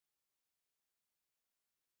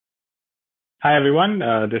Hi, everyone.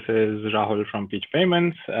 This is Rahul from Peach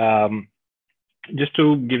Payments. Just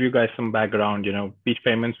to give you guys some background, Peach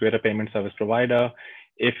Payments, we're a payment service provider.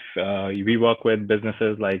 If we work with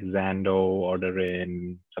businesses like Zando,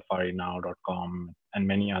 OrderIn, SafariNow.com, and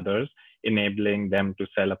many others, enabling them to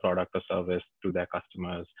sell a product or service to their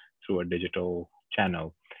customers through a digital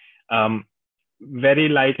channel. Very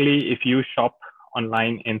likely, if you shop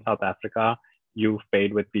online in South Africa, you've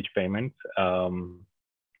paid with Peach Payments.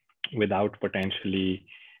 Without potentially,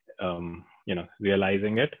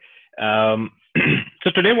 realizing it. So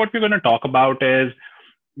today, what we're going to talk about is,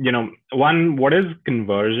 one, what is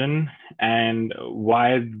conversion and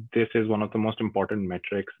why this is one of the most important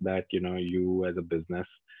metrics that, you as a business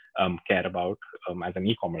care about, as an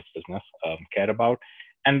e-commerce business care about.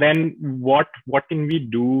 And then what can we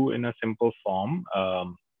do in a simple form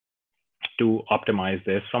to optimize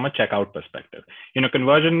this from a checkout perspective.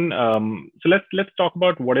 Conversion. So let's talk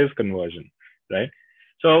about what is conversion, right?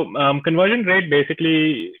 So conversion rate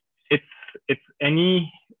basically it's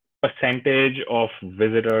any percentage of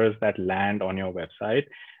visitors that land on your website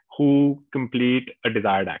who complete a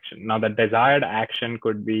desired action. Now, the desired action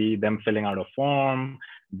could be them filling out a form,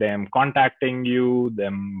 them contacting you,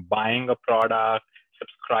 them buying a product,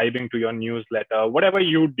 subscribing to your newsletter, whatever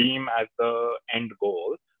you deem as the end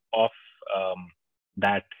goal of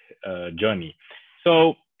that journey.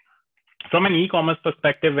 So from an e-commerce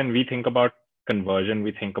perspective, when we think about conversion,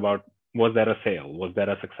 we think about, was there a sale? Was there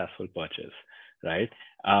a successful purchase, right?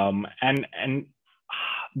 And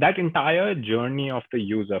that entire journey of the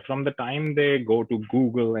user, from the time they go to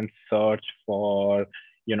Google and search for,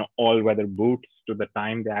 all-weather boots, to the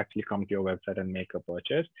time they actually come to your website and make a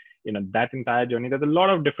purchase, that entire journey, there's a lot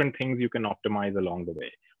of different things you can optimize along the way.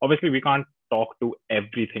 Obviously, we can't talk to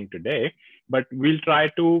everything today, but we'll try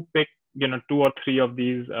to pick, 2 or 3 of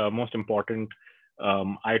these most important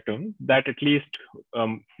items that at least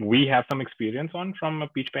we have some experience on from a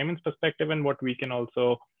Peach Payments perspective, and what we can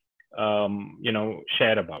also,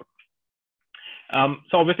 share about.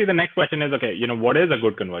 So obviously the next question is, okay, what is a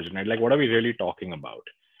good conversion, right? Like, what are we really talking about,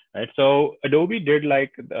 right? So Adobe did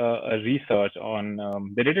a research on,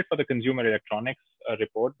 they did it for the Consumer Electronics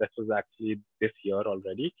report. This was actually this year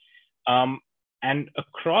already. And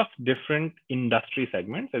across different industry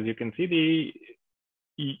segments, as you can see,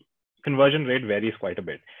 the conversion rate varies quite a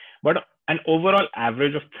bit. But an overall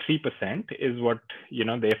average of 3% is what,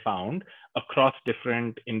 they found across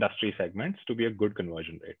different industry segments to be a good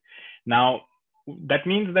conversion rate. Now, that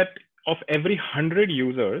means that of every 100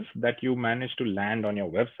 users that you manage to land on your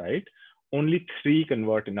website, only 3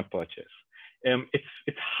 convert in a purchase.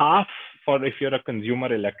 It's half for if you're a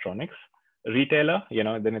consumer electronics retailer,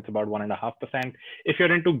 then it's about 1.5%. If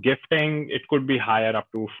you're into gifting, it could be higher, up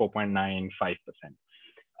to 4.95%.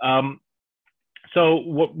 So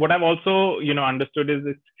what I've also, understood is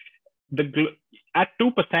at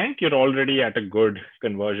 2%, you're already at a good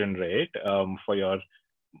conversion rate for your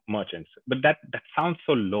merchants, but that sounds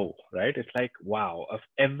so low, right? It's like, wow, of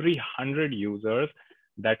every 100 users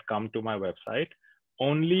that come to my website,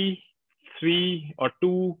 only 3 or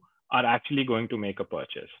 2 are actually going to make a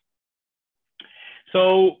purchase.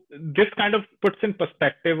 So this kind of puts in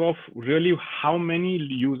perspective of really how many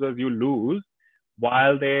users you lose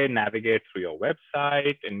while they navigate through your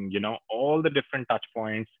website and, all the different touch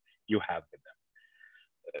points you have with them.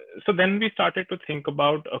 So then we started to think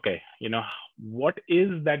about, okay, what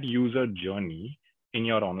is that user journey in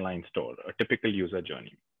your online store, a typical user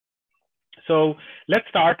journey? So let's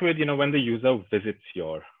start with, when the user visits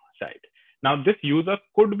your site. Now, this user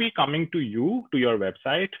could be coming to you, to your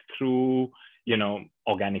website through,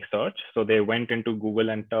 organic search. So they went into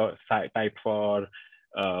Google and typed for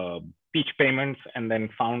Peach Payments and then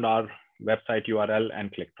found our website URL and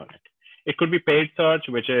clicked on it. It could be paid search,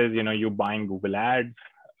 which is, you buying Google ads,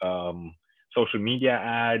 social media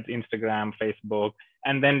ads, Instagram, Facebook,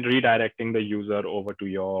 and then redirecting the user over to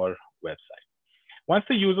your website. Once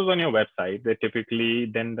the user's on your website, they typically,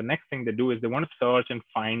 then the next thing they do is they want to search and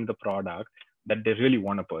find the product that they really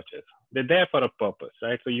want to purchase. They're there for a purpose,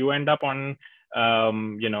 right? So you end up on,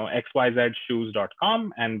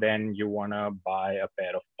 xyzshoes.com, and then you want to buy a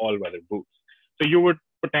pair of all-weather boots. So you would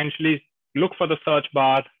potentially look for the search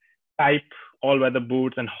bar, type all-weather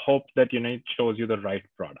boots, and hope that, it shows you the right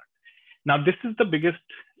product. Now, this is the biggest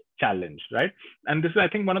challenge, right? And this is, I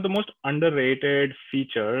think, one of the most underrated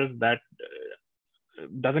features that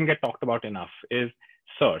doesn't get talked about enough is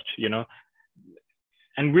search,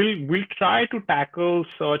 And we'll try to tackle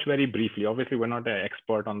search very briefly. Obviously, we're not an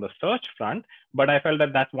expert on the search front, but I felt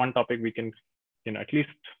that that's one topic we can, at least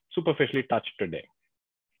superficially touch today.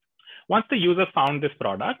 Once the user found this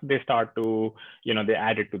product, they start to, they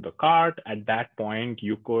add it to the cart. At that point,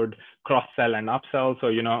 you could cross-sell and upsell. So,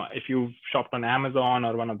 if you've shopped on Amazon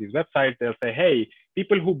or one of these websites, they'll say, hey,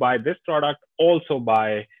 people who buy this product also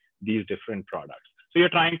buy these different products. So you're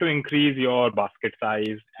trying to increase your basket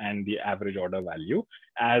size and the average order value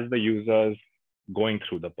as the users going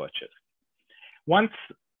through the purchase. Once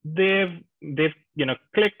they've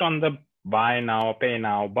clicked on the buy now, pay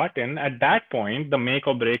now button, at that point, the make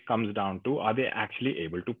or break comes down to, are they actually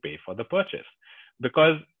able to pay for the purchase?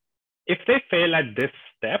 Because if they fail at this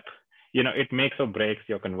step, it makes or breaks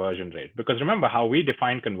your conversion rate. Because remember, how we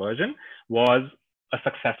defined conversion was a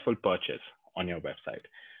successful purchase on your website.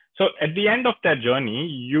 So at the end of that journey,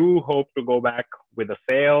 you hope to go back with a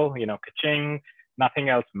sale, ka-ching, nothing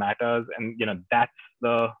else matters. And, that's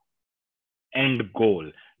the end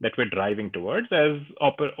goal that we're driving towards as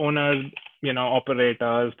owners,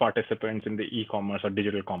 operators, participants in the e-commerce or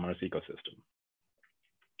digital commerce ecosystem.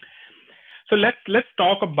 So let's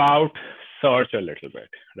talk about search a little bit,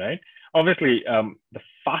 right? Obviously, the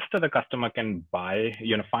faster the customer can buy,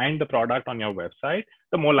 find the product on your website,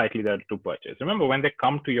 the more likely they're to purchase. Remember, when they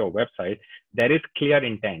come to your website, there is clear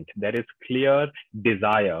intent, there is clear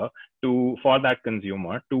desire for that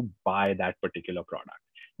consumer to buy that particular product.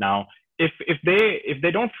 Now, if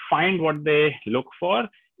they don't find what they look for,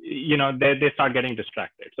 they start getting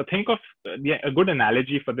distracted. So think of a good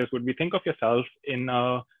analogy for this would be, think of yourself in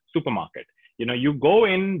a supermarket. You go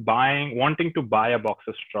in wanting to buy a box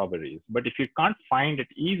of strawberries, but if you can't find it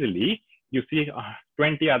easily, you see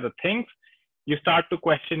 20 other things, you start to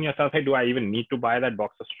question yourself, hey, do I even need to buy that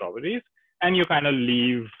box of strawberries? And you kind of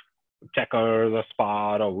leave Checkers or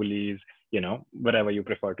Spar or Woolies, whatever you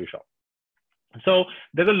prefer to shop. So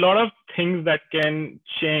there's a lot of things that can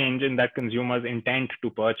change in that consumer's intent to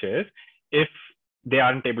purchase if they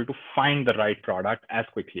aren't able to find the right product as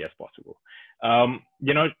quickly as possible. On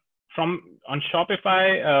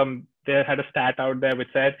Shopify, they had a stat out there which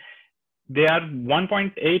said they are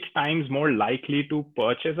 1.8 times more likely to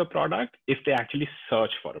purchase a product if they actually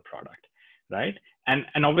search for a product, right?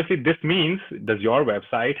 And obviously this means, does your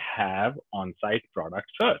website have on-site product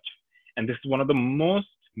search? And this is one of the most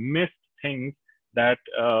missed things that,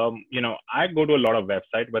 I go to a lot of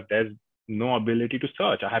websites, but there's no ability to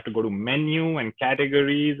search. I have to go to menu and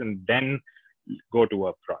categories and then go to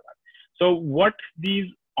a product. So what these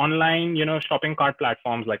online, shopping cart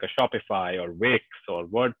platforms like a Shopify or Wix or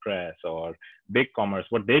WordPress or BigCommerce,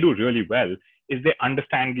 what they do really well is they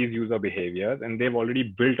understand these user behaviors and they've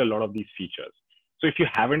already built a lot of these features. So if you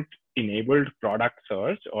haven't enabled product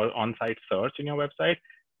search or on-site search in your website,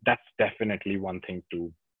 that's definitely one thing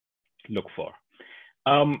to look for.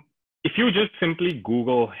 If you just simply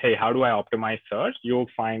Google, hey, how do I optimize search? You'll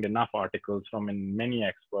find enough articles from many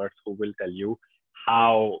experts who will tell you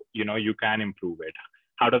how, you can improve it.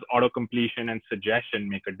 How does auto completion and suggestion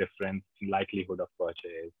make a difference in likelihood of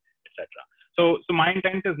purchase, etc. So my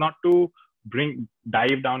intent is not to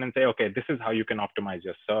dive down and say, okay, this is how you can optimize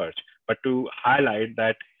your search, but to highlight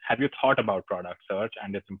that, have you thought about product search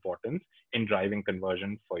and its importance in driving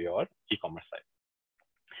conversion for your e-commerce site?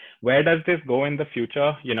 Where does this go in the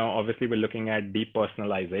future? Obviously we're looking at deep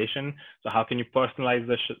personalization. So how can you personalize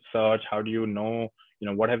the search? How do you know,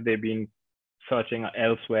 what have they been searching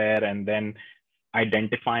elsewhere, and then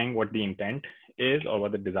identifying what the intent is or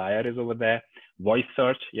what the desire is over there. Voice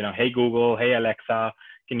search, hey Google, hey Alexa,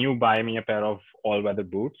 can you buy me a pair of all-weather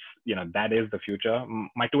boots? That is the future.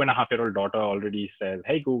 My 2.5-year-old daughter already says,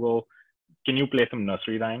 hey Google, can you play some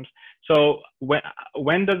nursery rhymes? So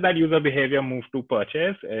when does that user behavior move to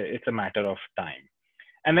purchase? It's a matter of time.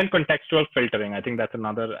 And then contextual filtering. I think that's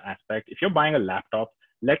another aspect. If you're buying a laptop,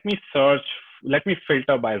 let me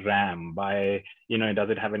filter by RAM, by, does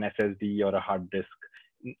it have an SSD or a hard disk,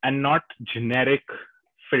 and not generic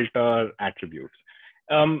filter attributes.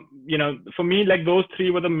 For me, like those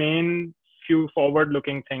three were the main few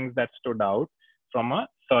forward-looking things that stood out from a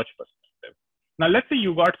search perspective. Now, let's say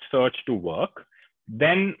you got search to work,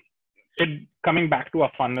 then coming back to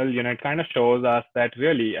a funnel, it kind of shows us that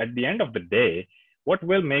really at the end of the day, what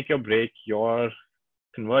will make or break your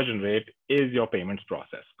conversion rate is your payments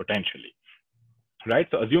process, potentially, right?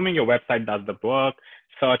 So assuming your website does the work,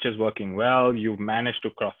 search is working well, you've managed to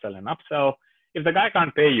cross-sell and upsell. If the guy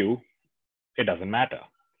can't pay you, it doesn't matter.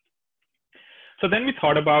 So then we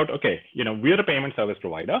thought about, okay, we're a payment service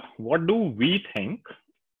provider. What do we think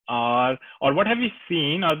are, or what have we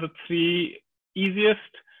seen are the three easiest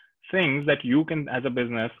things that you can, as a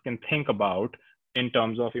business, can think about in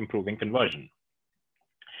terms of improving conversion?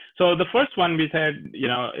 So the first one we said,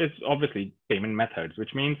 is obviously payment methods,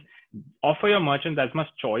 which means offer your merchants as much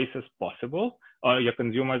choice as possible your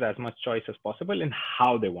consumers as much choice as possible in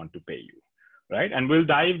how they want to pay you, right? And we'll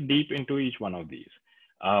dive deep into each one of these.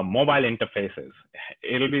 Mobile interfaces.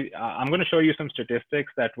 I'm going to show you some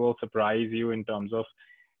statistics that will surprise you in terms of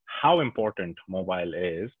how important mobile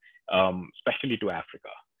is, especially to Africa,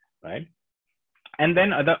 right? And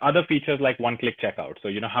then other features like one-click checkout. So,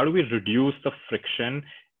 how do we reduce the friction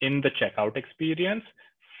in the checkout experience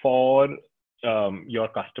for your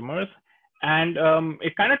customers? And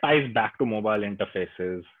it kind of ties back to mobile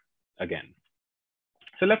interfaces again.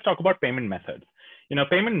 So let's talk about payment methods.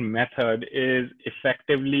 Payment method is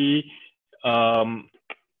effectively,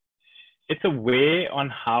 it's a way on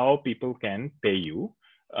how people can pay you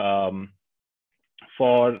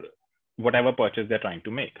for whatever purchase they're trying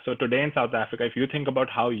to make. So today in South Africa, if you think about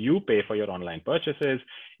how you pay for your online purchases,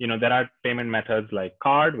 there are payment methods like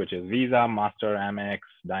card, which is Visa, Master, Amex,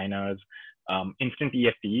 Diners. Instant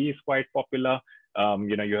EFT is quite popular.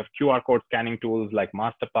 You have QR code scanning tools like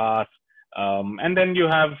MasterPass. And then you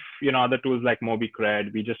have, other tools like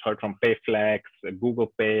MobiCred. We just heard from PayFlex,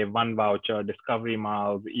 Google Pay, One Voucher, Discovery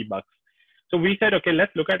Miles, eBucks. So we said, okay,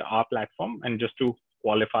 let's look at our platform, and just to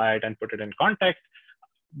qualify it and put it in context,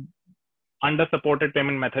 under supported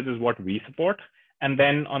payment methods is what we support. And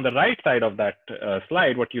then on the right side of that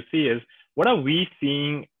slide, what you see is what are we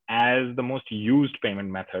seeing as the most used payment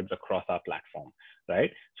methods across our platform,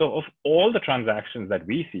 right? So of all the transactions that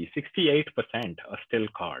we see, 68% are still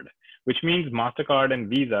card, which means MasterCard and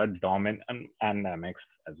Visa dominate, and Amex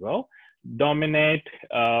as well, dominate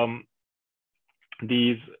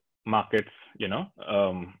these markets,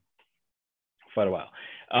 for a while.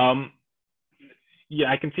 Yeah,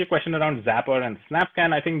 I can see a question around Zapper and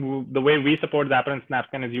SnapScan. I think the way we support Zapper and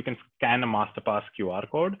SnapScan is you can scan a MasterPass QR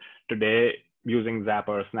code today using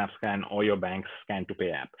Zapper, SnapScan, or your bank's Scan to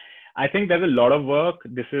Pay app. I think there's a lot of work.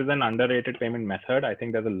 This is an underrated payment method. I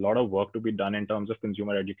think there's a lot of work to be done in terms of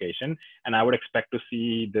consumer education. And I would expect to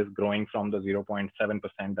see this growing from the 0.7%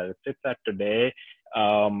 that it sits at today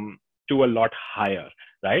to a lot higher,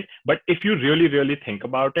 right? But if you really, really think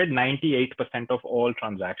about it, 98% of all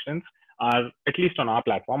transactions are, at least on our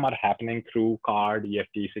platform, are happening through card,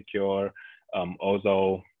 EFT, Secure,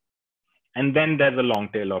 Ozo. And then there's a long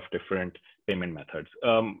tail of different payment methods.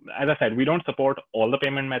 As I said, we don't support all the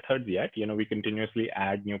payment methods yet. We continuously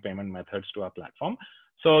add new payment methods to our platform.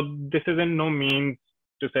 So this is in no means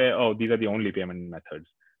to say, oh, these are the only payment methods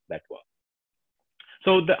that work.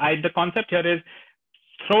 So the concept here is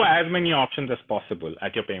throw as many options as possible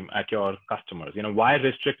at your customers. Why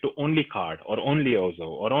restrict to only card or only Ozo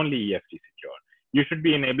or only EFT Secure? You should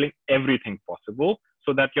be enabling everything possible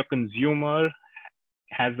so that your consumer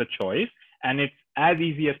has the choice and it's as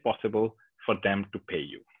easy as possible for them to pay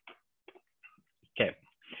you. Okay.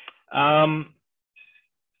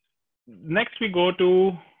 Next we go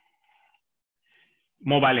to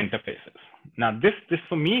mobile interfaces. Now this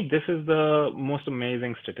for me, this is the most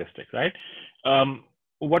amazing statistic, right?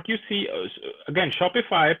 What you see, again,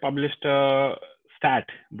 Shopify published a stat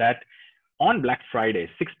that on Black Friday,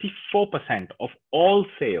 64% of all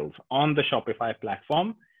sales on the Shopify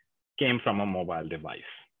platform came from a mobile device.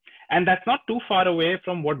 And that's not too far away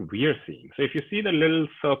from what we're seeing. So if you see the little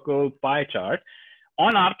circle pie chart,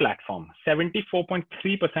 on our platform,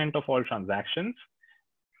 74.3% of all transactions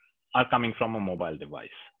are coming from a mobile device,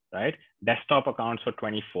 right? Desktop accounts for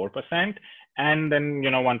 24%, and then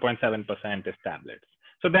 1.7% is tablets.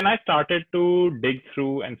 So then I started to dig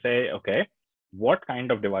through and say, okay, what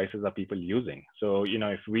kind of devices are people using? So,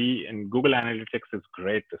 if in Google Analytics is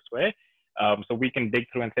great this way. So we can dig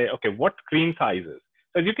through and say, okay, what screen sizes?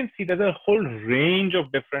 So as you can see, there's a whole range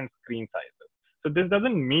of different screen sizes. So this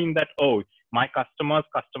doesn't mean that, oh, my customers,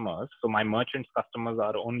 so my merchants' customers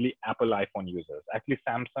are only Apple iPhone users. Actually,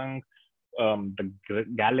 Samsung, the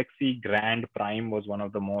Galaxy Grand Prime was one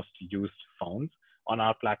of the most used phones on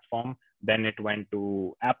our platform. Then it went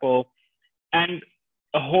to Apple and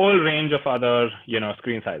a whole range of other,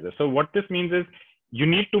 screen sizes. So what this means is you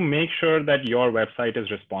need to make sure that your website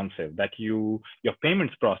is responsive, that your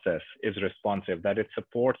payments process is responsive, that it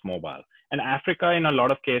supports mobile. And Africa, in a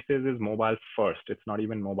lot of cases, is mobile first. It's not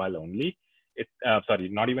even mobile only.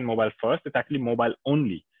 Not even mobile first. It's actually mobile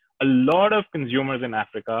only. A lot of consumers in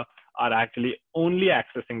Africa are actually only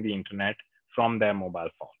accessing the internet from their mobile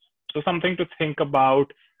phones. So something to think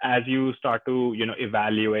about as you start to,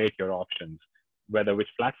 evaluate your options, whether which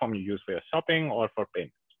platform you use for your shopping or for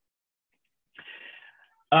payments.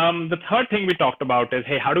 The third thing we talked about is,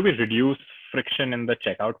 hey, how do we reduce friction in the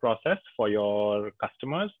checkout process for your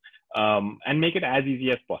customers and make it as easy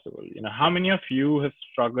as possible? How many of you have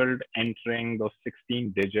struggled entering those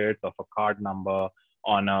 16 digits of a card number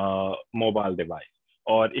on a mobile device?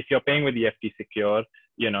 or if you're paying with EFT Secure,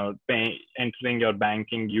 entering your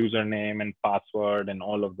banking username and password and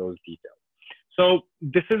all of those details. So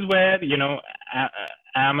this is where,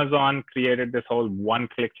 Amazon created this whole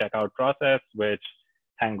one-click checkout process, which,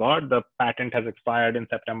 thank God, the patent has expired in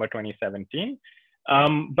September 2017.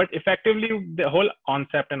 But effectively, the whole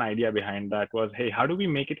concept and idea behind that was, hey, how do we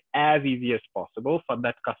make it as easy as possible for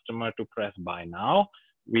that customer to press buy now?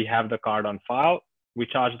 We have the card on file, we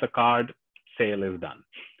charge the card, sale is done,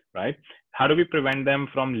 right? How do we prevent them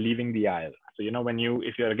from leaving the aisle? So,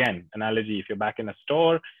 if you're, again, analogy, if you're back in a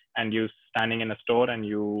store and you're standing in a store and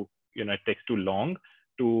it takes too long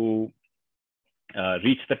to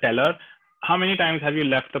reach the teller, how many times have you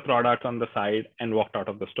left the product on the side and walked out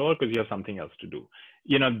of the store because you have something else to do?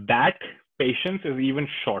 That patience is even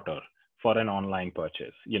shorter for an online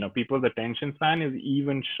purchase. People's attention span is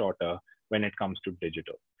even shorter when it comes to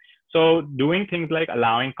digital. So doing things like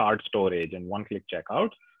allowing card storage and one-click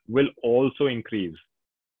checkouts will also increase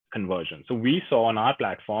conversion. So we saw on our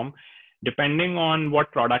platform, depending on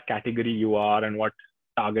what product category you are and what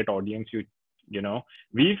target audience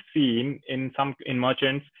we've seen in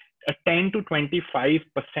merchants a 10 to 25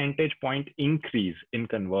 percentage point increase in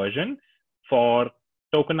conversion for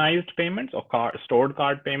tokenized payments or stored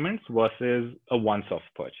card payments versus a once-off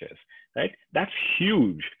purchase, right? That's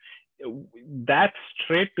huge. That's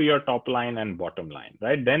straight to your top line and bottom line,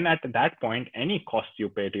 right? Then at that point, any cost you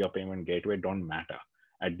pay to your payment gateway don't matter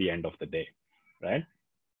at the end of the day, right?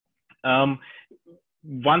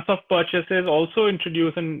 Once-off purchases also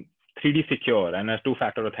introduce an 3D secure and a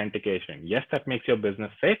two-factor authentication. Yes, that makes your business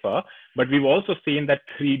safer, but we've also seen that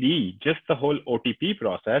 3D, just the whole OTP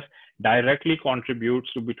process, directly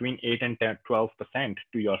contributes to between 8 and 12%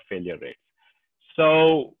 to your failure rates.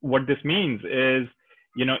 So what this means is,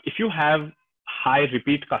 if you have high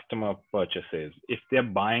repeat customer purchases, if they're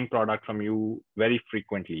buying product from you very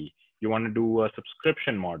frequently, you want to do a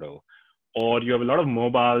subscription model, or you have a lot of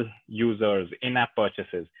mobile users, in-app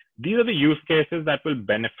purchases, these are the use cases that will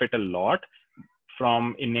benefit a lot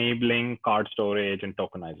from enabling card storage and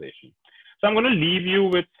tokenization. So I'm going to leave you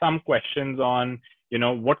with some questions on,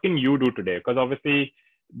 what can you do today? Because obviously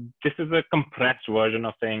this is a compressed version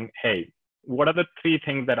of saying, hey, what are the 3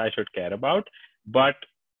 things that I should care about? But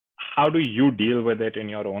how do you deal with it in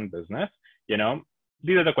your own business?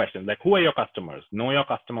 These are the questions, like, who are your customers? Know your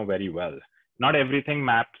customer very well. Not everything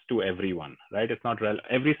maps to everyone, right? It's not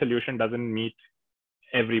every solution doesn't meet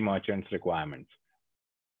every merchant's requirements.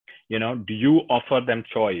 Do you offer them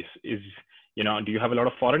choice? Do you have a lot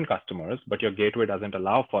of foreign customers, but your gateway doesn't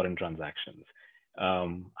allow foreign transactions?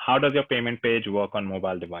 How does your payment page work on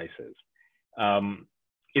mobile devices?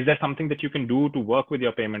 Is there something that you can do to work with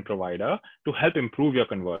your payment provider to help improve your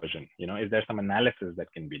conversion? Is there some analysis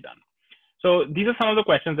that can be done? So these are some of the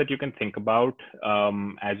questions that you can think about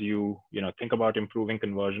as you think about improving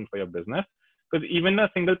conversion for your business, because even a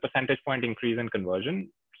single percentage point increase in conversion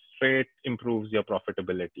straight improves your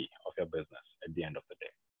profitability of your business at the end of the day.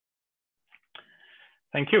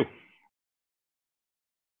 Thank you.